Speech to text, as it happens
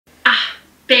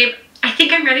Babe, I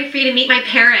think I'm ready for you to meet my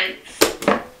parents.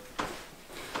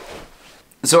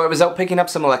 So I was out picking up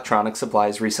some electronic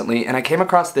supplies recently, and I came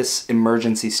across this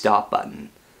emergency stop button.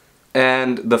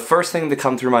 And the first thing to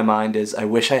come through my mind is, I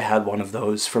wish I had one of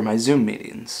those for my Zoom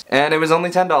meetings. And it was only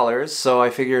 $10, so I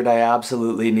figured I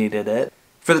absolutely needed it.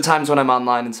 For the times when I'm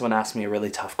online and someone asks me a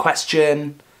really tough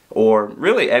question, or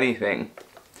really anything.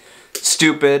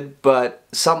 Stupid, but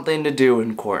something to do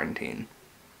in quarantine.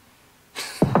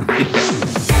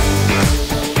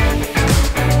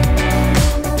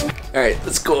 Alright,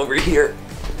 let's go over here.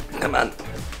 Come on.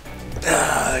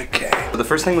 Okay. The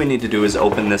first thing we need to do is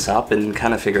open this up and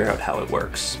kind of figure out how it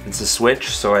works. It's a switch,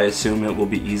 so I assume it will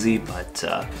be easy, but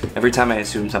every time I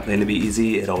assume something to be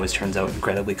easy, it always turns out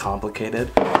incredibly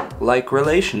complicated. Like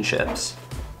relationships.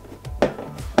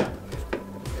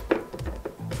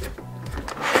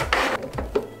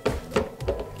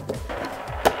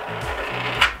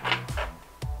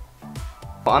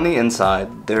 On the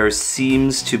inside, there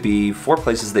seems to be 4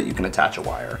 places that you can attach a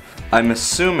wire. I'm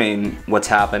assuming what's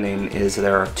happening is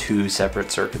there are 2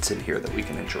 separate circuits in here that we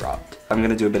can interrupt. I'm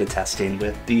gonna do a bit of testing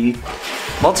with the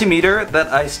multimeter that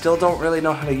I still don't really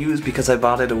know how to use because I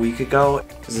bought it a week ago.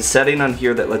 There's a setting on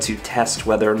here that lets you test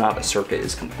whether or not a circuit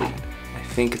is complete. I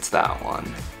think it's that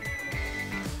one.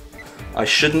 I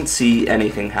shouldn't see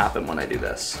anything happen when I do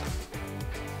this.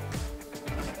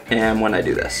 And when I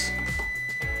do this.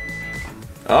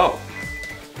 Oh,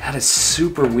 that is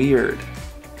super weird.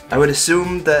 I would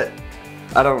assume that,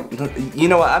 you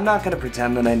know what, I'm not gonna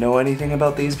pretend that I know anything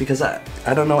about these because I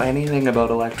don't know anything about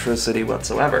electricity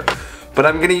whatsoever. But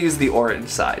I'm gonna use the orange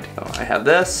side. So I have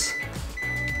this,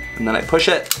 and then I push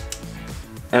it,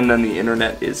 and then the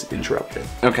internet is interrupted.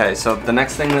 Okay, so the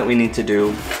next thing that we need to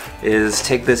do is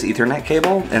take this Ethernet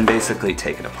cable and basically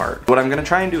take it apart. What I'm gonna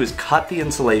try and do is cut the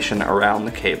insulation around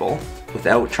the cable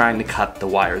without trying to cut the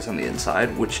wires on the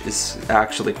inside, which is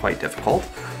actually quite difficult.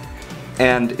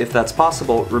 And if that's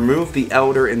possible, remove the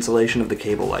outer insulation of the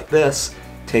cable like this,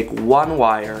 take one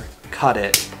wire, cut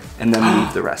it, and then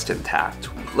leave the rest intact.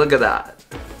 Look at that.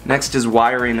 Next is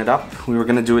wiring it up. We were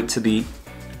gonna do it to the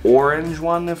orange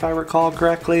one, if I recall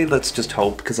correctly. Let's just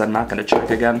hope, because I'm not gonna check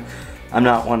again. I'm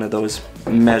not one of those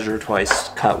measure twice,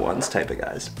 cut once type of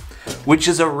guys. Which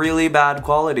is a really bad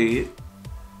quality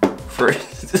for,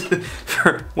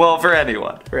 for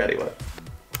anyone.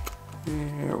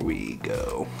 There we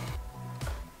go.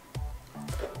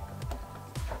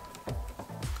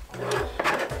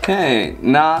 Okay,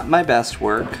 not my best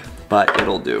work, but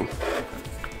it'll do.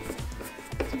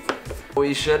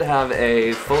 We should have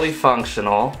a fully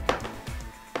functional,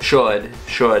 very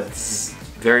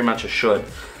much a should.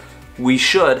 We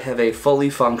should have a fully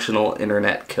functional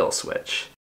internet kill switch.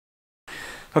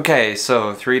 Okay,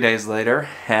 so 3 days later,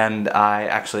 and I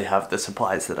actually have the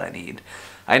supplies that I need.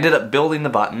 I ended up building the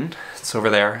button. It's over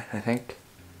there, I think.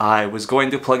 I was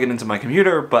going to plug it into my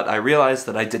computer, but I realized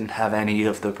that I didn't have any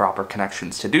of the proper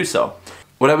connections to do so.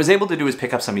 What I was able to do is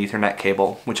pick up some Ethernet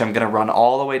cable, which I'm gonna run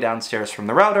all the way downstairs from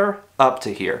the router up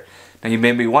to here. Now you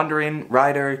may be wondering,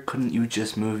 Ryder, couldn't you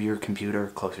just move your computer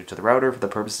closer to the router for the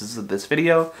purposes of this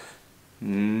video?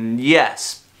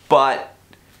 Yes, but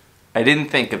I didn't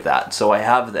think of that, so I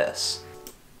have this.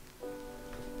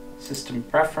 System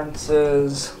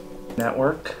preferences,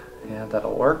 network, yeah,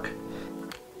 that'll work.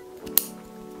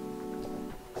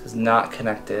 This is not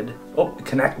connected. Oh,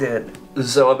 connected.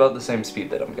 So about the same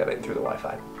speed that I'm getting through the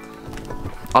Wi-Fi.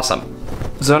 Awesome.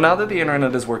 So now that the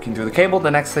internet is working through the cable, the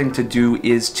next thing to do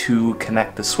is to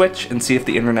connect the switch and see if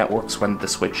the internet works when the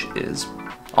switch is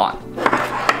on.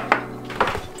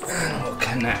 And we'll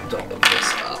connect all of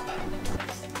this up.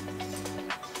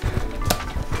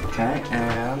 Okay,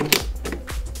 and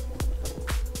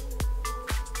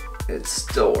it's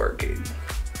still working.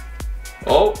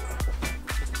 Oh,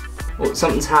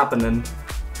 something's happening.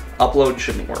 Upload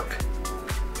shouldn't work.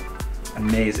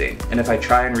 Amazing. And if I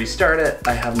try and restart it,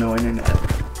 I have no internet.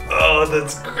 Oh,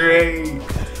 that's great.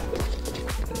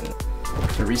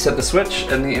 I reset the switch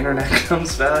and the internet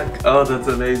comes back. Oh, that's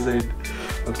amazing.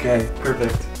 Okay,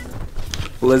 perfect.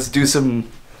 Let's do some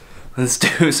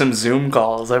Zoom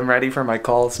calls. I'm ready for my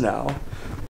calls now.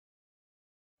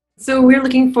 So we're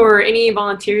looking for any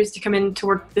volunteers to come in to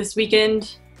work this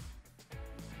weekend.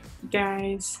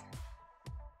 Guys.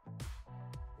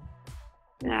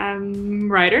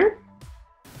 Ryder?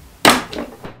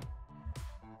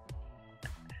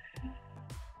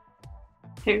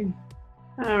 Hey,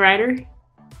 Ryder?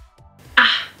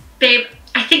 Babe,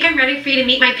 I think I'm ready for you to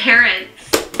meet my parents.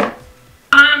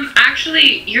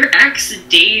 Actually, your ex,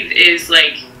 Dave, is,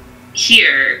 like,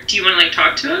 here. Do you want to, like,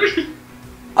 talk to him?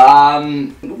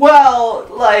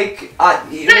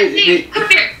 Dave, come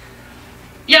here.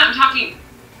 talking.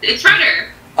 It's Ryder.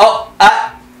 Oh,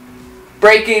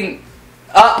 breaking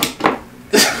up.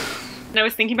 And I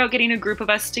was thinking about getting a group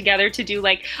of us together to do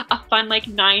like a fun like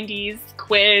 90s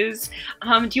quiz.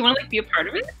 Do you want to like be a part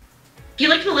of it? You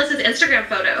liked Melissa's Instagram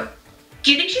photo.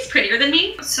 Do you think she's prettier than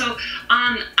me? So,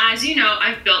 as you know,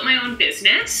 I've built my own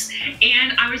business,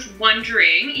 and I was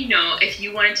wondering, you know, if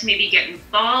you wanted to maybe get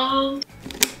involved.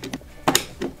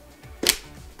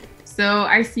 So,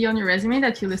 I see on your resume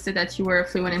that you listed that you were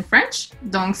fluent in French.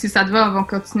 Donc, si ça te va, on va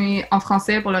continuer en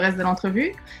français pour le reste de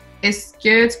l'entrevue. Est-ce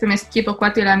que tu peux m'expliquer pourquoi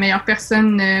tu es la meilleure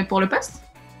personne pour le poste?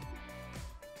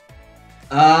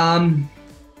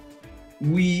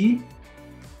 Oui.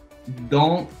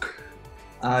 Donc,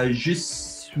 je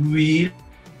suis...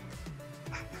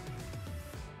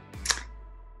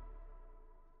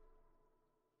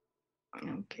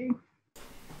 Okay.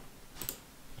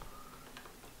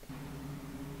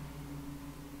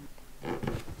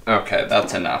 Okay,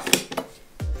 that's enough.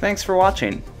 Thanks for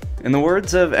watching. In the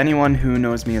words of anyone who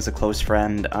knows me as a close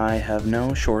friend, I have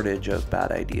no shortage of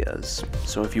bad ideas.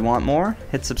 So if you want more,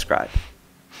 hit subscribe.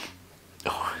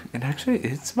 Oh, and actually,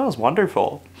 it smells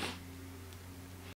wonderful.